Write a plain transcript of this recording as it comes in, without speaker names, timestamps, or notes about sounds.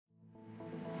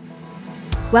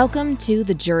Welcome to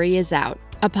The Jury Is Out,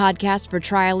 a podcast for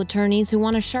trial attorneys who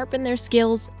want to sharpen their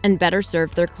skills and better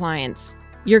serve their clients.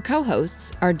 Your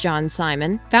co-hosts are John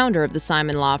Simon, founder of the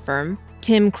Simon Law Firm,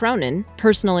 Tim Cronin,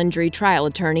 personal injury trial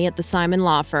attorney at the Simon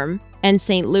Law Firm, and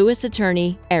St. Louis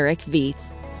attorney Eric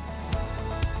Veith.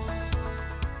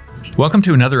 Welcome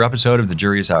to another episode of The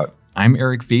Jury Is Out. I'm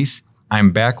Eric Veith.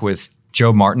 I'm back with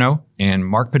Joe Martineau and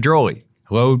Mark Pedroli.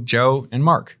 Hello, Joe and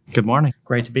Mark. Good morning.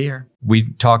 Great to be here.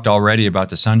 We talked already about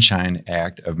the Sunshine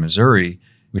Act of Missouri.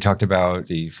 We talked about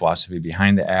the philosophy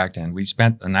behind the act, and we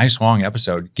spent a nice long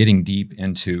episode getting deep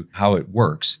into how it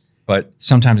works. But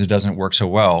sometimes it doesn't work so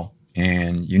well,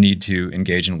 and you need to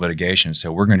engage in litigation.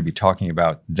 So we're going to be talking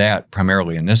about that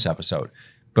primarily in this episode.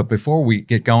 But before we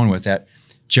get going with that,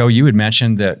 Joe, you had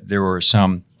mentioned that there were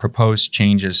some proposed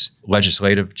changes,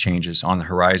 legislative changes on the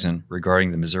horizon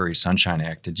regarding the Missouri Sunshine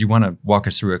Act. Did you want to walk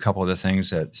us through a couple of the things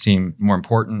that seem more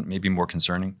important, maybe more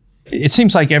concerning? It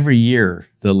seems like every year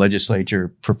the legislature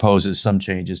proposes some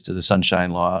changes to the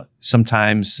Sunshine Law.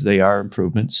 Sometimes they are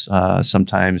improvements,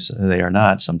 sometimes they are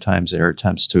not. Sometimes they are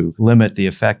attempts to limit the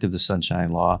effect of the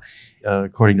Sunshine Law.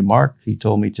 According to Mark, he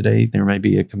told me today there may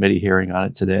be a committee hearing on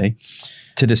it today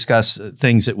to discuss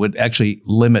things that would actually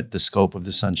limit the scope of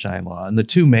the Sunshine Law. And the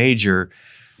two major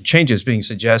changes being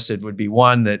suggested would be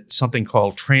one, that something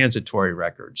called transitory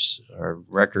records, or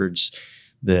records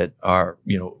that are,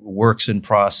 works in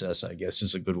process, I guess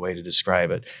is a good way to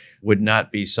describe it, would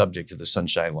not be subject to the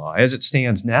Sunshine Law. As it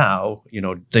stands now,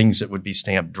 things that would be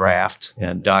stamped draft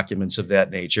and documents of that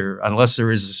nature, unless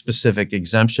there is a specific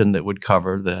exemption that would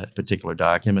cover that particular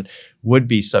document, would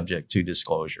be subject to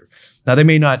disclosure. Now, they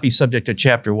may not be subject to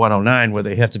Chapter 109, where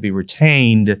they have to be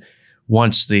retained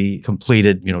once the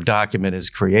completed, document is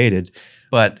created,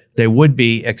 but they would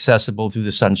be accessible through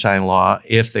the Sunshine Law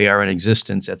if they are in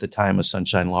existence at the time a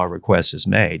Sunshine Law request is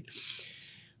made.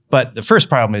 But the first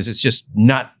problem is it's just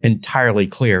not entirely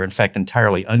clear, in fact,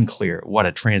 entirely unclear what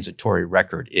a transitory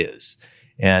record is.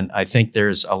 And I think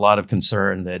there's a lot of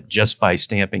concern that just by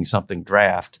stamping something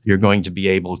draft, you're going to be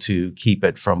able to keep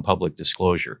it from public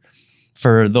disclosure.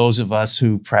 For those of us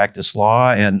who practice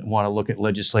law and want to look at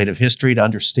legislative history to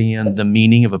understand the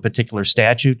meaning of a particular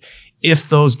statute, if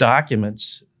those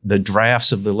documents, the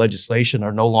drafts of the legislation,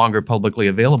 are no longer publicly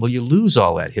available, you lose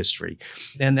all that history.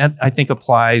 And that, I think,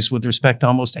 applies with respect to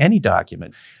almost any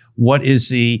document. What is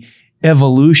the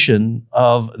evolution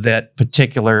of that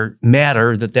particular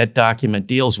matter that document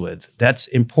deals with? That's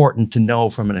important to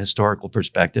know from an historical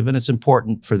perspective, and it's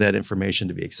important for that information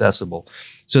to be accessible.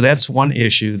 So that's one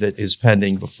issue that is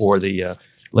pending before the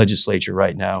legislature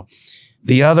right now.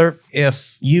 The other,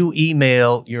 if you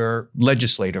email your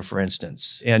legislator, for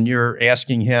instance, and you're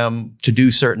asking him to do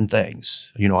certain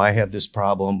things, I have this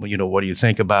problem, what do you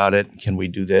think about it? Can we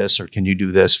do this, or can you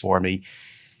do this for me?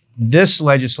 This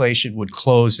legislation would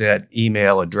close that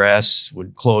email address,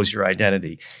 would close your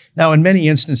identity. Now, in many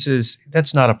instances,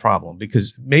 that's not a problem,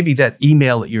 because maybe that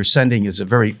email that you're sending is a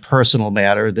very personal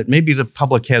matter that maybe the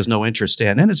public has no interest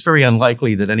in. And it's very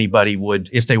unlikely that anybody would,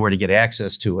 if they were to get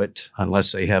access to it,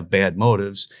 unless they have bad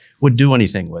motives, would do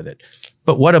anything with it.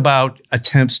 But what about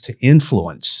attempts to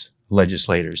influence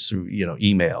legislators through,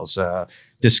 emails,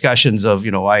 discussions of,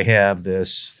 I have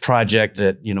this project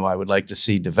that, I would like to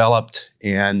see developed.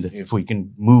 And if we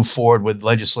can move forward with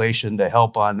legislation to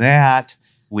help on that,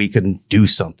 we can do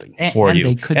something for you.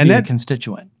 And they could be a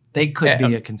constituent. They could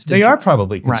be a constituent. They are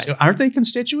probably, right. Aren't they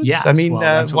constituents? Yes. I mean,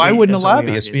 why wouldn't a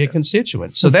lobbyist be a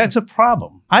constituent? So that's a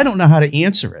problem. I don't know how to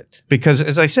answer it because,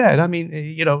 as I said,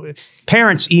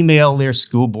 parents email their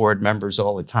school board members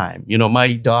all the time.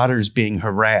 My daughter's being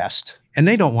harassed, and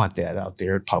they don't want that out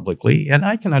there publicly, and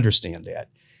I can understand that.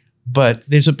 But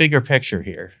there's a bigger picture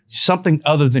here, something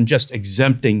other than just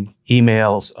exempting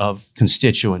emails of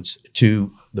constituents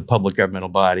to the public governmental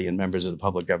body and members of the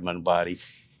public governmental body.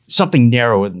 Something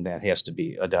narrower than that has to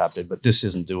be adopted, but this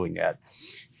isn't doing that.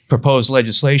 Proposed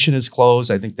legislation is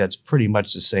closed. I think that's pretty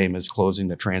much the same as closing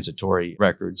the transitory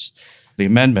records. The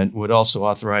amendment would also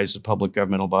authorize the public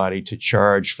governmental body to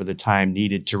charge for the time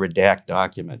needed to redact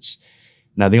documents.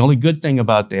 Now, the only good thing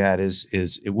about that is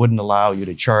it wouldn't allow you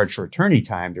to charge for attorney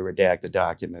time to redact the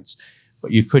documents,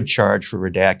 but you could charge for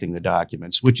redacting the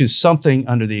documents, which is something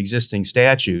under the existing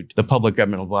statute the public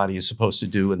governmental body is supposed to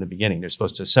do in the beginning. They're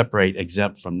supposed to separate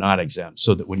exempt from non-exempt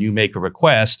so that when you make a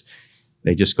request,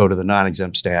 they just go to the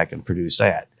non-exempt stack and produce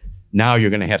that. Now you're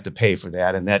going to have to pay for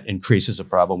that, and that increases a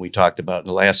problem we talked about in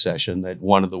the last session, that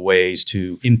one of the ways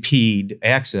to impede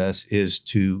access is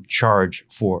to charge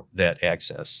for that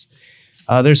access.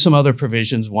 There's some other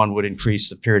provisions. One would increase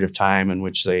the period of time in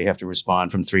which they have to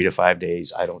respond from 3 to 5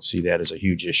 days. I don't see that as a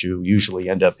huge issue. Usually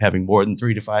end up having more than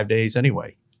 3 to 5 days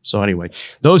anyway. So anyway,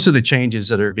 those are the changes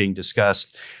that are being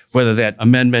discussed. Whether that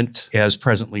amendment as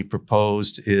presently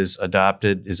proposed is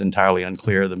adopted is entirely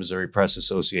unclear. The Missouri Press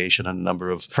Association and a number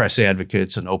of press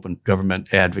advocates and open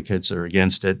government advocates are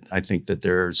against it. I think that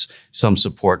there's some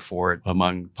support for it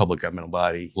among public governmental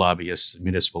body, lobbyists,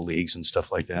 municipal leagues, and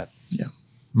stuff like that. Yeah.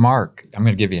 Mark, I'm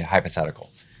going to give you a hypothetical.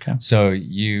 Okay. So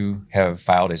you have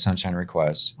filed a sunshine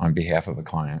request on behalf of a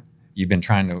client. You've been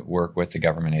trying to work with the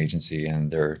government agency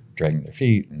and they're dragging their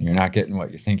feet and you're not getting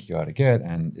what you think you ought to get.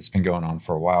 And it's been going on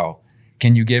for a while.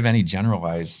 Can you give any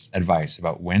generalized advice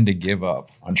about when to give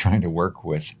up on trying to work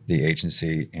with the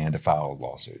agency and to file a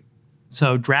lawsuit?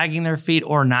 So dragging their feet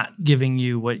or not giving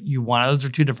you what you want, those are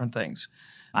two different things.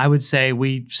 I would say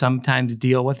we sometimes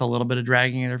deal with a little bit of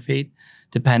dragging their feet,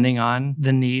 depending on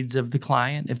the needs of the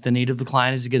client. If the need of the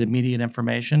client is to get immediate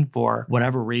information for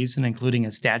whatever reason, including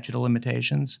a statute of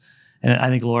limitations. And I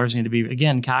think lawyers need to be,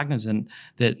 again, cognizant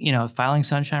that, filing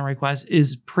sunshine requests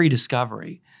is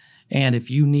pre-discovery. And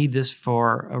if you need this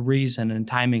for a reason and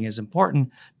timing is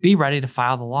important, be ready to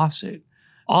file the lawsuit.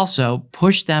 Also,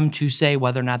 push them to say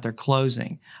whether or not they're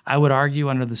closing. I would argue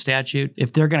under the statute,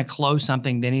 if they're going to close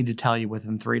something, they need to tell you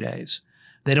within 3 days.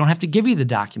 They don't have to give you the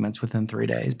documents within 3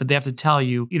 days, but they have to tell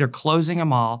you either closing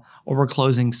them all or we're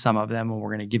closing some of them and we're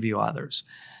going to give you others.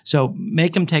 So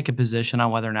make them take a position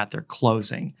on whether or not they're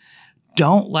closing.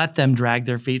 Don't let them drag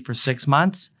their feet for 6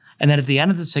 months and then at the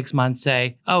end of the 6 months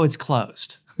say, oh, it's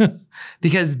closed,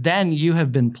 because then you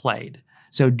have been played.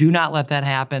 So do not let that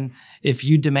happen. If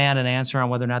you demand an answer on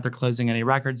whether or not they're closing any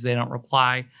records, they don't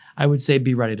reply, I would say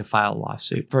be ready to file a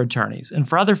lawsuit for attorneys. And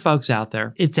for other folks out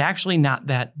there, it's actually not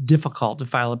that difficult to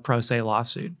file a pro se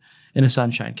lawsuit in a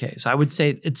sunshine case. I would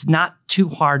say it's not too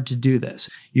hard to do this.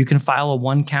 You can file a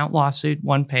 1-count lawsuit,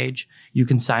 1 page. You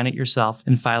can sign it yourself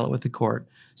and file it with the court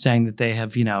saying that they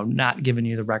have, not given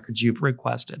you the records you've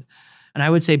requested. And I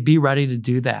would say be ready to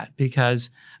do that because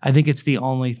I think it's the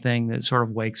only thing that sort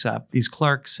of wakes up these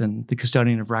clerks and the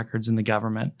custodian of records in the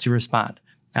government to respond.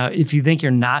 Now, if you think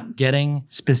you're not getting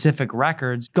specific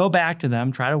records, go back to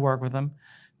them, try to work with them,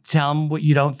 tell them what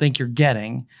you don't think you're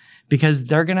getting, because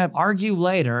they're going to argue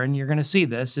later, and you're going to see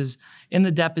this, is in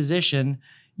the deposition,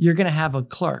 you're going to have a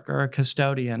clerk or a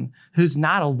custodian who's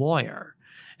not a lawyer.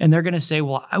 And they're going to say,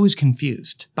 well, I was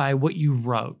confused by what you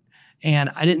wrote, and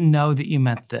I didn't know that you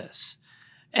meant this.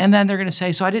 And then they're going to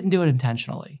say, so I didn't do it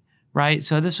intentionally, right?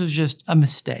 So this was just a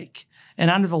mistake.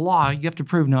 And under the law, you have to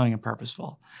prove knowing and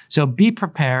purposeful. So be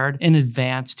prepared in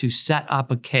advance to set up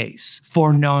a case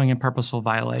for knowing and purposeful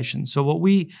violations. So what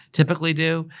we typically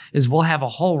do is we'll have a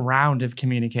whole round of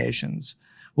communications.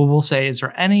 What we'll say, is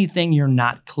there anything you're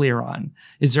not clear on?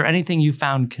 Is there anything you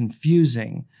found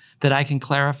confusing that I can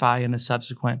clarify in a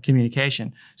subsequent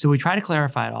communication? So we try to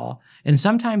clarify it all. And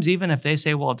sometimes even if they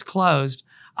say, well, it's closed,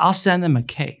 I'll send them a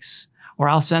case or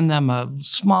I'll send them a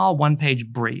small 1-page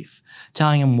brief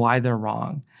telling them why they're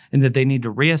wrong and that they need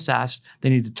to reassess, they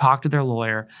need to talk to their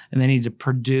lawyer, and they need to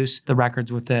produce the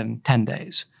records within 10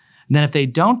 days. And then if they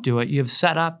don't do it, you've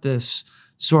set up this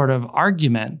sort of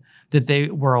argument that they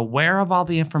were aware of all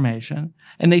the information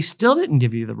and they still didn't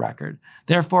give you the record.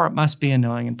 Therefore, it must be a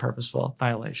knowing and purposeful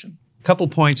violation. A couple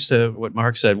points to what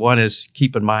Mark said. One is,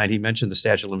 keep in mind, he mentioned the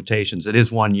statute of limitations. It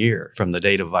is 1 year from the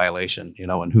date of violation,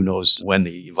 and who knows when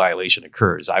the violation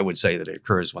occurs. I would say that it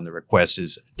occurs when the request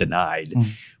is denied,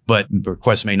 but the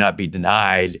request may not be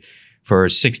denied for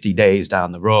 60 days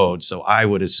down the road. So I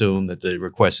would assume that the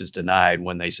request is denied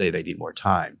when they say they need more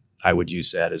time. I would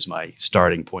use that as my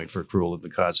starting point for accrual of the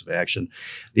cause of action.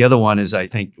 The other one is, I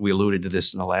think we alluded to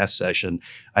this in the last session,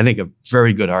 I think a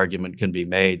very good argument can be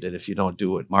made that if you don't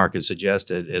do what Mark has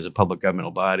suggested as a public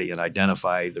governmental body and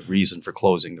identify the reason for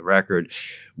closing the record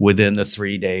within the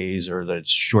 3 days or the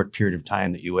short period of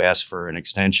time that you ask for an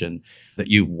extension, that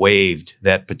you've waived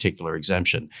that particular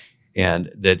exemption.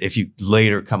 And that if you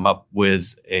later come up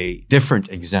with a different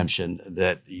exemption,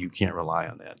 that you can't rely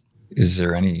on that. Is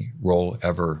there any role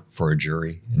ever for a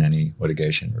jury in any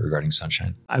litigation regarding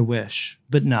sunshine? I wish,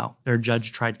 but no. There are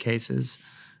judge-tried cases.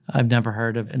 I've never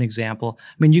heard of an example.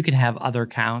 I mean, you can have other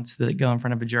counts that go in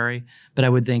front of a jury, but I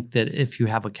would think that if you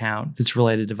have a count that's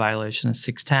related to violation of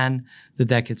 610,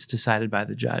 that gets decided by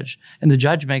the judge. And the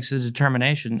judge makes a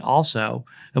determination also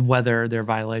of whether their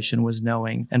violation was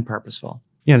knowing and purposeful.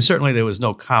 Yeah, and certainly there was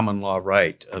no common law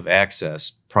right of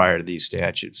access prior to these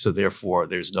statutes. So therefore,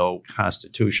 there's no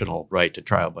constitutional right to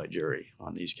trial by jury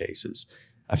on these cases.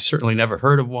 I've certainly never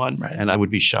heard of one, and I would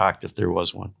be shocked if there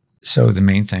was one. So the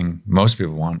main thing most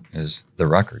people want is the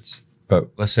records. But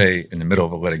let's say in the middle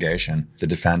of a litigation, the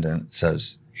defendant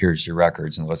says, here's your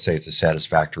records, and let's say it's a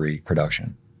satisfactory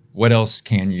production. What else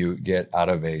can you get out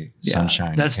of a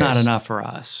sunshine That's case? not enough for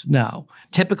us. No.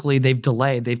 Typically, they've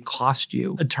delayed. They've cost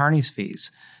you attorney's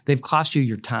fees. They've cost you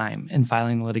your time in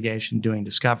filing the litigation, doing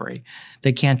discovery.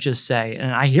 They can't just say,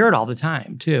 and I hear it all the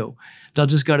time too, they'll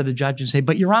just go to the judge and say,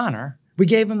 but Your Honor, we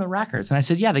gave them the records. And I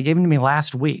said, yeah, they gave them to me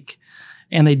last week.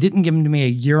 And they didn't give them to me a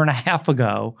year and a half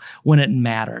ago when it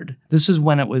mattered. This is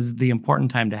when it was the important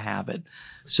time to have it.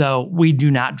 So we do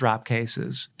not drop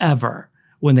cases ever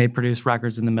when they produce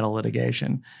records in the middle of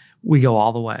litigation. We go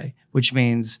all the way, which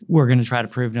means we're going to try to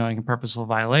prove knowing and purposeful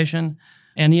violation.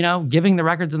 And, giving the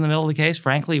records in the middle of the case,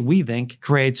 frankly, we think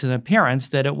creates an appearance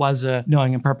that it was a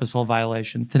knowing and purposeful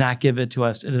violation to not give it to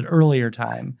us at an earlier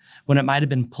time when it might have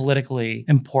been politically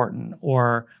important.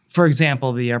 Or, for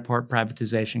example, the airport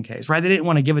privatization case, right? They didn't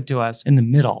want to give it to us in the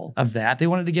middle of that. They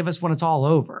wanted to give us when it's all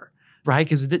over, right?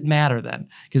 Because it didn't matter then,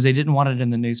 because they didn't want it in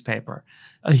the newspaper.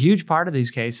 A huge part of these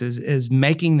cases is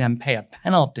making them pay a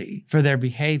penalty for their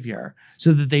behavior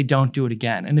so that they don't do it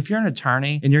again. And if you're an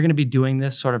attorney and you're going to be doing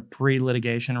this sort of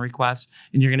pre-litigation requests,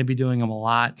 and you're going to be doing them a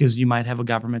lot because you might have a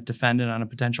government defendant on a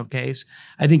potential case,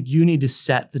 I think you need to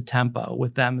set the tempo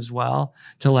with them as well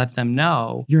to let them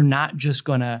know you're not just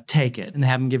going to take it and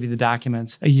have them give you the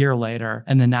documents a year later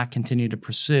and then not continue to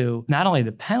pursue not only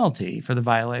the penalty for the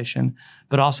violation,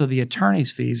 but also the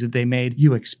attorney's fees that they made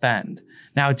you expend.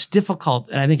 Now, it's difficult,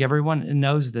 and I think everyone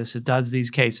knows this, it does these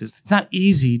cases. It's not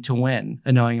easy to win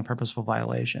a knowing and purposeful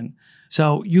violation.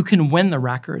 So you can win the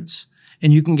records,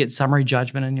 and you can get summary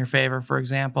judgment in your favor, for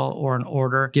example, or an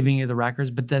order giving you the records,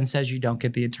 but then says you don't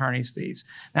get the attorney's fees.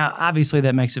 Now, obviously,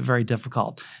 that makes it very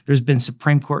difficult. There's been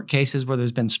Supreme Court cases where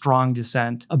there's been strong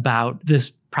dissent about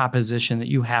this proposition that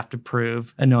you have to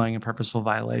prove a knowing and purposeful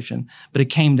violation, but it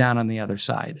came down on the other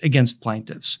side against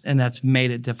plaintiffs, and that's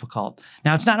made it difficult.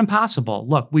 Now, it's not impossible.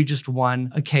 Look, we just won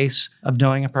a case of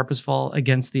knowing and purposeful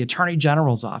against the Attorney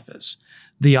General's office,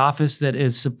 the office that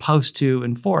is supposed to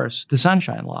enforce the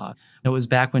Sunshine Law. It was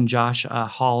back when Josh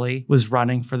Hawley was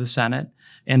running for the Senate,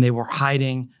 and they were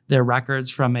hiding their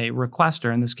records from a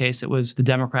requester. In this case, it was the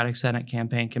Democratic Senate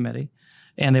Campaign Committee.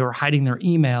 And they were hiding their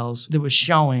emails that was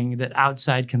showing that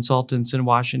outside consultants in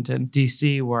Washington,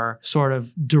 D.C. were sort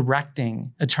of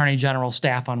directing Attorney General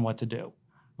staff on what to do,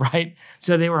 right?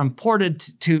 So they were imported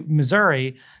to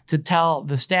Missouri to tell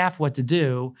the staff what to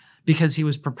do because he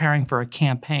was preparing for a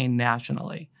campaign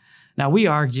nationally. Now, we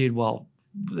argued, well,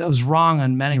 that was wrong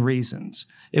on many reasons.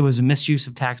 It was a misuse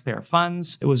of taxpayer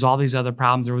funds. It was all these other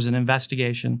problems. There was an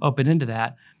investigation open into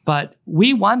that. But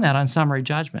we won that on summary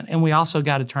judgment, and we also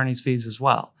got attorney's fees as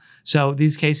well. So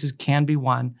these cases can be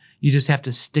won. You just have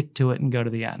to stick to it and go to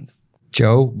the end.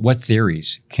 Joe, what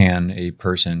theories can a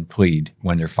person plead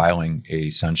when they're filing a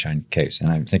sunshine case?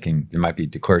 And I'm thinking there might be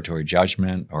declaratory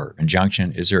judgment or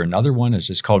injunction. Is there another one? Is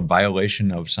this called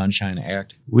violation of Sunshine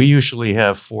Act? We usually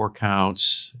have 4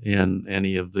 counts in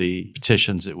any of the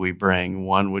petitions that we bring.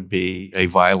 One would be a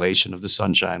violation of the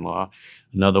Sunshine Law.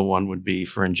 Another one would be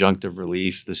for injunctive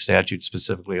relief. The statute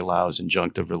specifically allows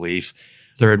injunctive relief.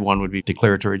 Third one would be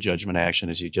declaratory judgment action,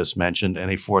 as you just mentioned. And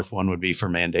a fourth one would be for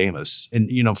mandamus. And,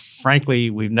 frankly,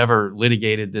 we've never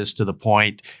litigated this to the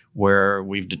point where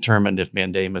we've determined if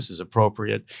mandamus is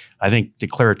appropriate. I think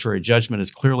declaratory judgment is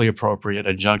clearly appropriate.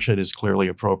 Injunction is clearly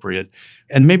appropriate.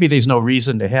 And maybe there's no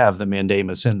reason to have the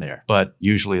mandamus in there, but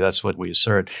usually that's what we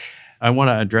assert. I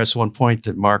want to address one point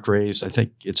that Mark raised. I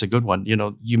think it's a good one.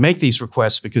 You make these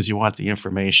requests because you want the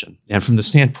information. And from the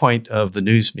standpoint of the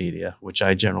news media, which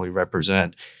I generally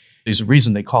represent, there's a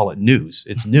reason they call it news.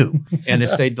 It's new. And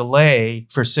if they delay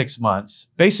for 6 months,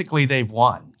 basically they've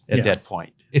won at that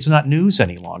point. It's not news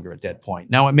any longer at that point.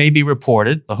 Now, it may be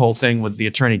reported, the whole thing with the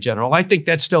Attorney General. I think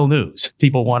that's still news.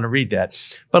 People want to read that.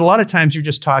 But a lot of times you're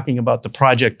just talking about the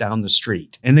project down the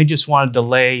street. And they just want to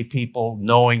delay people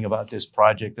knowing about this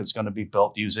project that's going to be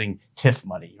built using TIF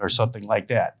money or something like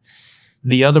that.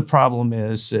 The other problem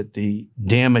is that the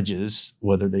damages,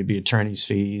 whether they be attorney's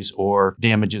fees or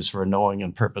damages for a knowing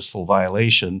and purposeful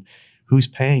violation, who's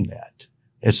paying that?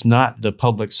 It's not the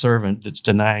public servant that's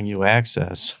denying you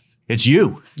access. It's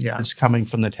you. Yeah. It's coming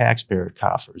from the taxpayer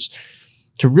coffers.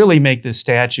 To really make this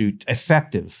statute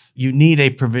effective, you need a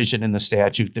provision in the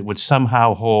statute that would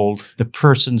somehow hold the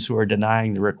persons who are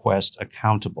denying the request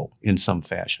accountable in some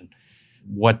fashion.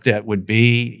 What that would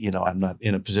be, I'm not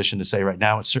in a position to say right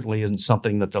now. It certainly isn't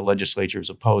something that the legislature has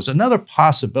opposed. Another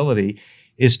possibility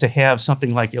is to have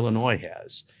something like Illinois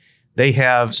has. They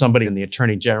have somebody in the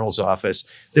Attorney General's office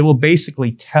that will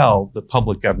basically tell the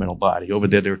public governmental body, over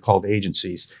there they're called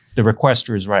agencies, the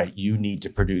requester is right, you need to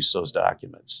produce those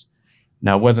documents.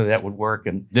 Now, whether that would work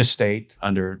in this state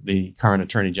under the current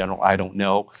Attorney General, I don't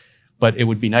know. But it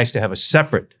would be nice to have a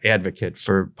separate advocate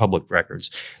for public records.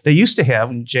 They used to have,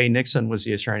 when Jay Nixon was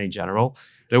the Attorney General,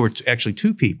 there were actually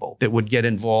two people that would get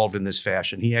involved in this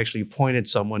fashion. He actually appointed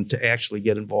someone to actually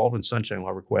get involved in sunshine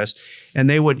law requests, and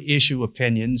they would issue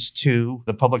opinions to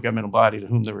the public governmental body to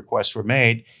whom the requests were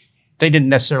made. They didn't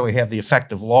necessarily have the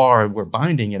effect of law or were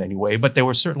binding in any way, but they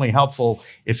were certainly helpful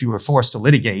if you were forced to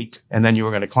litigate and then you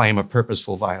were going to claim a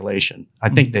purposeful violation. I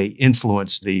think they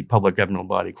influenced the public governmental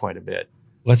body quite a bit.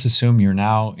 Let's assume you're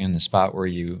now in the spot where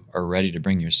you are ready to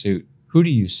bring your suit. Who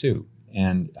do you sue?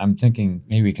 And I'm thinking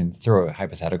maybe we can throw a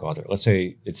hypothetical out there. Let's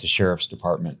say it's the sheriff's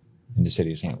department in the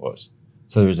city of St. Louis.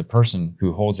 So there's a person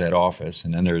who holds that office,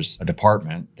 and then there's a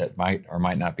department that might or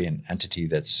might not be an entity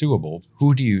that's suable.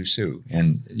 Who do you sue?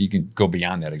 And you can go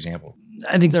beyond that example.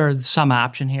 I think there's some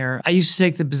option here. I used to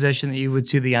take the position that you would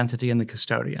sue the entity and the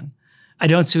custodian. I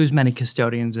don't sue as many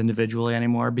custodians individually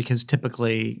anymore because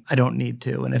typically I don't need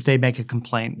to. And if they make a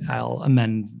complaint, I'll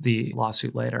amend the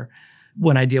lawsuit later.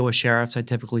 When I deal with sheriffs, I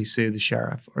typically sue the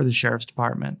sheriff or the sheriff's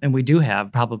department. And we do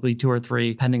have probably 2 or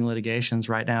 3 pending litigations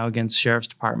right now against sheriff's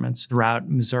departments throughout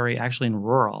Missouri, actually in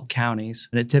rural counties.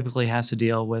 And it typically has to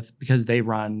deal with, because they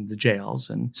run the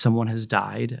jails and someone has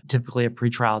died, typically a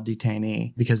pretrial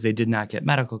detainee because they did not get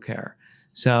medical care.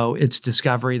 So it's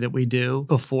discovery that we do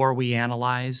before we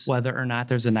analyze whether or not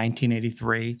there's a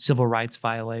 1983 civil rights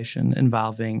violation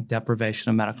involving deprivation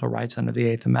of medical rights under the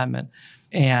 8th Amendment.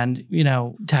 And,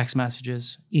 text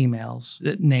messages, emails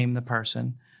that name the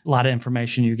person. A lot of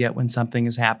information you get when something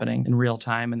is happening in real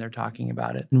time and they're talking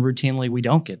about it. And routinely, we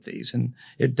don't get these, and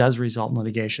it does result in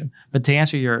litigation. But to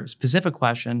answer your specific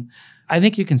question, I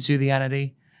think you can sue the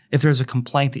entity. If there's a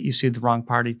complaint that you sued the wrong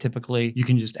party, typically you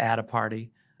can just add a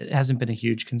party. It hasn't been a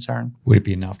huge concern. Would it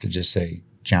be enough to just say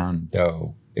John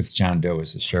Doe, if John Doe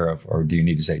is the sheriff, or do you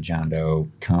need to say John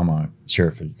Doe,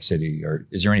 sheriff of the city? Or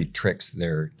is there any tricks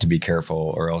there to be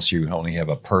careful, or else you only have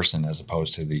a person as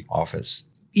opposed to the office?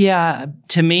 Yeah,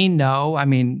 to me, no. I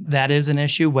mean, that is an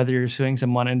issue, whether you're suing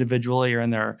someone individually or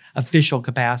in their official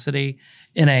capacity.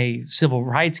 In a civil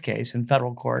rights case in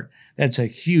federal court, that's a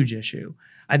huge issue.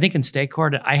 I think in state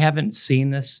court, I haven't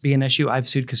seen this be an issue. I've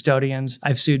sued custodians.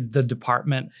 I've sued the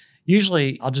department.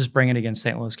 Usually, I'll just bring it against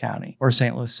St. Louis County or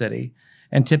St. Louis City.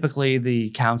 And typically, the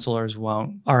counselors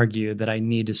won't argue that I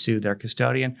need to sue their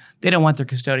custodian. They don't want their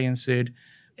custodian sued.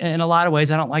 In a lot of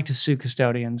ways, I don't like to sue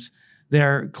custodians.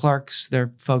 They're clerks.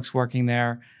 They're folks working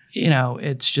there.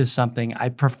 It's just something I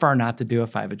prefer not to do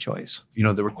if I have a choice.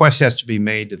 The request has to be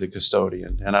made to the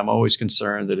custodian. And I'm always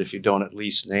concerned that if you don't at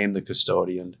least name the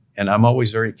custodian, and I'm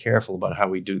always very careful about how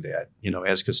we do that,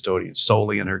 as custodian,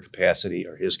 solely in her capacity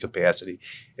or his capacity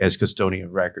as custodian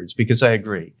of records, because I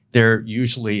agree, they're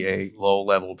usually a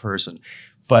low-level person.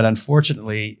 But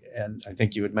unfortunately, and I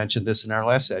think you had mentioned this in our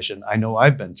last session, I know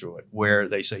I've been through it, where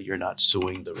they say you're not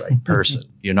suing the right person.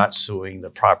 You're not suing the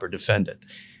proper defendant.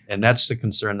 And that's the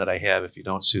concern that I have if you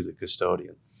don't sue the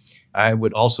custodian. I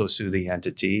would also sue the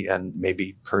entity and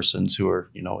maybe persons who are,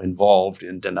 involved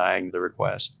in denying the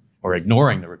request or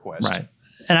ignoring the request. Right.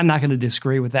 And I'm not going to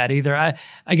disagree with that either.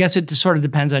 I guess it sort of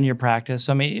depends on your practice.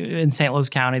 I mean, in St. Louis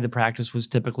County, the practice was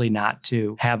typically not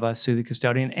to have us sue the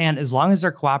custodian. And as long as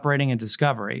they're cooperating in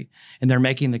discovery and they're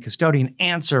making the custodian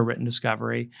answer written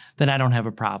discovery, then I don't have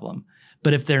a problem.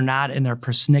 But if they're not and they're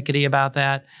persnickety about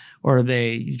that, or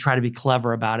they try to be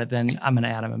clever about it, then I'm going to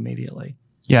add them immediately.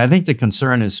 Yeah, I think the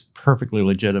concern is perfectly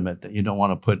legitimate that you don't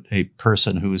want to put a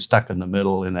person who is stuck in the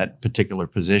middle in that particular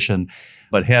position.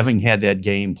 But having had that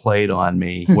game played on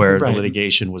me where Right. the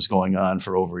litigation was going on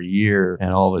for over a year,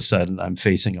 and all of a sudden I'm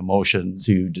facing a motion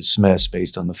to dismiss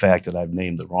based on the fact that I've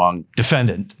named the wrong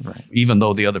defendant, Right. even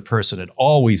though the other person had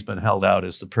always been held out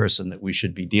as the person that we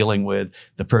should be dealing with,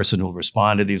 the person who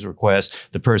responded to these requests,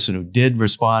 the person who did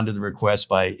respond to the request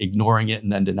by ignoring it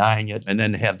and then denying it, and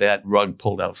then have that rug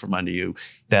pulled out from under you.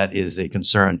 That is a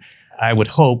concern. I would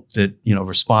hope that,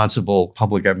 responsible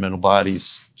public governmental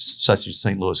bodies such as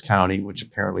St. Louis County, which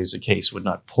apparently is the case, would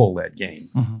not pull that game.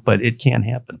 Mm-hmm. But it can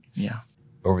happen. Yeah.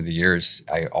 Over the years,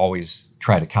 I always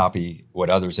try to copy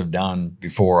what others have done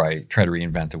before I try to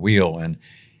reinvent the wheel. And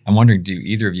I'm wondering, do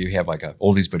either of you have like a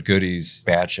oldies but goodies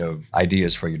batch of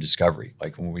ideas for your discovery?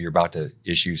 Like when you're about to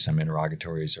issue some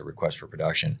interrogatories or requests for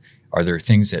production, are there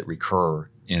things that recur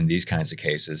in these kinds of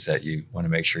cases that you want to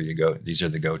make sure these are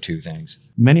the go-to things?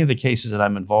 Many of the cases that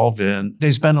I'm involved in,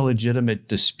 there's been a legitimate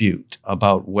dispute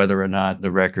about whether or not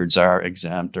the records are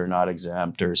exempt or not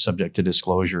exempt or subject to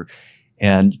disclosure.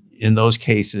 And in those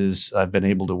cases, I've been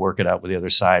able to work it out with the other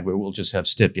side where we'll just have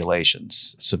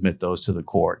stipulations, submit those to the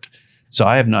court. So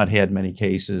I have not had many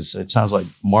cases. It sounds like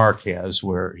Mark has,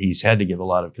 where he's had to give a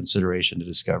lot of consideration to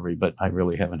discovery, but I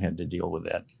really haven't had to deal with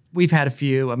that. We've had a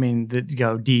few, that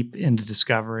go deep into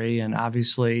discovery. And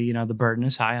obviously, the burden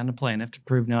is high on the plaintiff to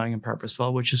prove knowing and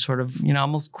purposeful, which is sort of,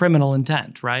 almost criminal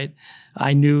intent, right?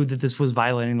 I knew that this was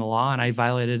violating the law and I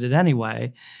violated it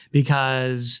anyway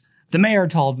because the mayor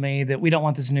told me that we don't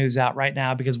want this news out right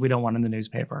now because we don't want it in the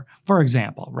newspaper, for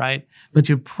example, right? But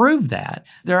to prove that,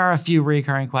 there are a few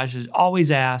recurring questions.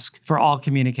 Always ask for all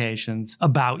communications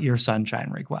about your sunshine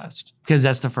request, because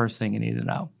that's the first thing you need to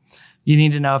know. You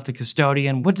need to know if the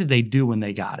custodian, what did they do when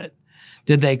they got it?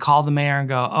 Did they call the mayor and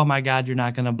go, oh my God, you're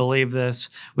not going to believe this.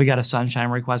 We got a sunshine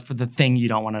request for the thing you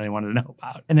don't want anyone to know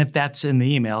about. And if that's in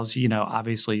the emails,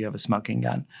 obviously you have a smoking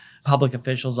gun. Public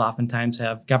officials oftentimes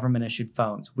have government issued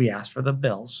phones. We ask for the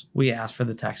bills. We ask for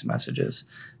the text messages.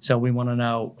 So we want to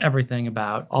know everything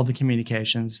about all the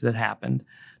communications that happened.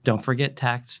 Don't forget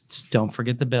texts. Don't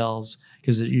forget the bills,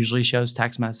 because it usually shows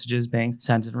text messages being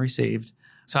sent and received.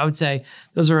 So I would say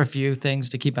those are a few things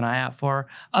to keep an eye out for.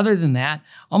 Other than that,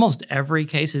 almost every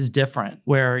case is different,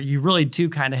 where you really do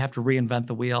kind of have to reinvent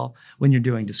the wheel when you're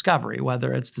doing discovery,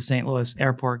 whether it's the St. Louis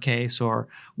airport case or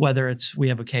whether we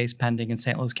have a case pending in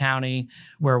St. Louis County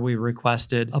where we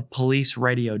requested a police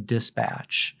radio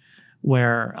dispatch,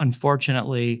 where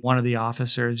unfortunately one of the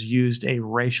officers used a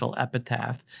racial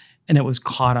epithet and it was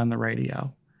caught on the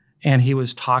radio. And he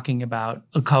was talking about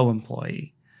a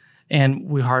co-employee. And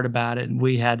we heard about it, and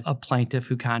we had a plaintiff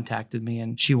who contacted me,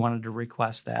 and she wanted to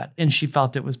request that. And she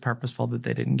felt it was purposeful that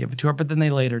they didn't give it to her, but then they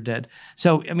later did.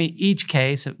 So, each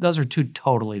case, those are two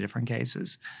totally different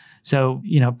cases. So,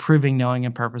 proving knowing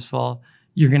and purposeful,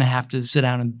 you're going to have to sit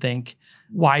down and think,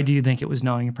 why do you think it was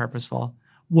knowing and purposeful?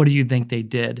 What do you think they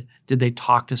did? Did they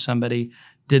talk to somebody?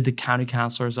 Did the county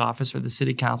counselor's office or the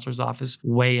city counselor's office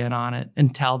weigh in on it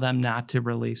and tell them not to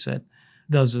release it?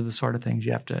 Those are the sort of things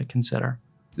you have to consider.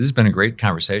 This has been a great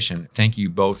conversation. Thank you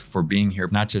both for being here,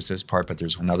 not just this part, but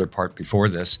there's another part before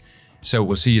this. So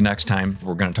we'll see you next time.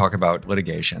 We're going to talk about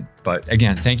litigation. But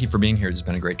again, thank you for being here. It's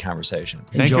been a great conversation.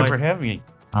 Thank you for having me.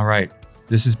 All right.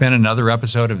 This has been another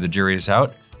episode of The Jury is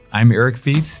Out. I'm Eric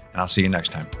Feith, and I'll see you next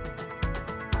time.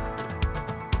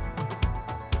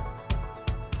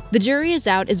 The Jury is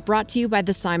Out is brought to you by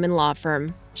the Simon Law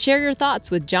Firm. Share your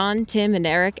thoughts with John, Tim, and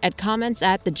Eric at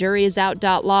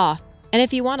comments@thejuryisout.law. And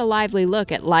if you want a lively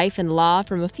look at life and law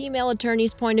from a female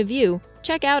attorney's point of view,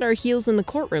 check out our Heels in the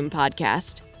Courtroom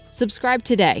podcast. Subscribe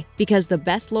today, because the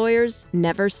best lawyers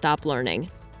never stop learning.